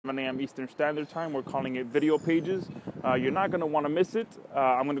a.m. Eastern Standard Time. We're calling it VideoPages. You're not going to want to miss it.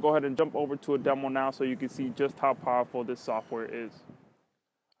 I'm going to go ahead and jump over to a demo now so you can see just how powerful this software is.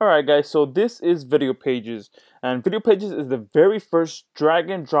 Alright guys, so this is VideoPages, and VideoPages is the very first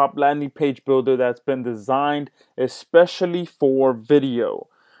drag and drop landing page builder that's been designed especially for video.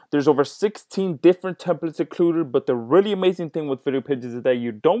 There's over 16 different templates included, but the really amazing thing with VideoPages is that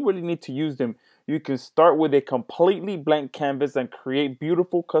you don't really need to use them. You can start with a completely blank canvas and create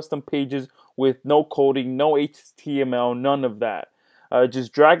beautiful custom pages with no coding, no HTML, none of that.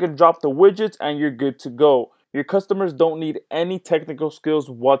 Just drag and drop the widgets and you're good to go. Your customers don't need any technical skills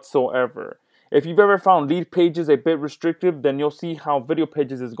whatsoever. If you've ever found LeadPages a bit restrictive, then you'll see how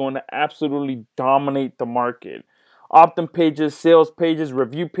VideoPages is going to absolutely dominate the market. Opt-in pages, sales pages,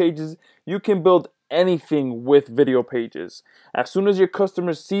 review pages, you can build anything with VideoPages. As soon as your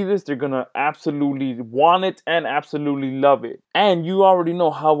customers see this, they're going to absolutely want it and absolutely love it. And you already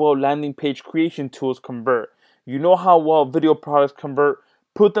know how well landing page creation tools convert. You know how well video products convert.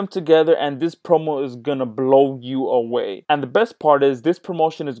 Put them together and this promo is gonna blow you away. And the best part is this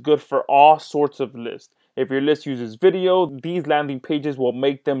promotion is good for all sorts of lists. If your list uses video, these landing pages will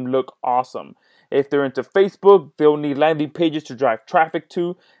make them look awesome. If they're into Facebook, they'll need landing pages to drive traffic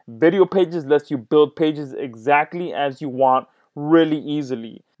to. VideoPages lets you build pages exactly as you want really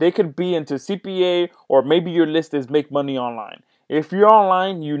easily. They could be into CPA, or maybe your list is make money online. If you're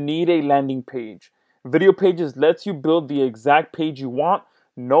online, you need a landing page. VideoPages lets you build the exact page you want.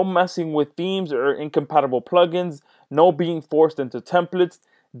 No messing with themes or incompatible plugins, no being forced into templates.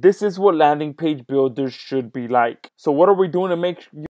 This is what landing page builders should be like. So what are we doing to make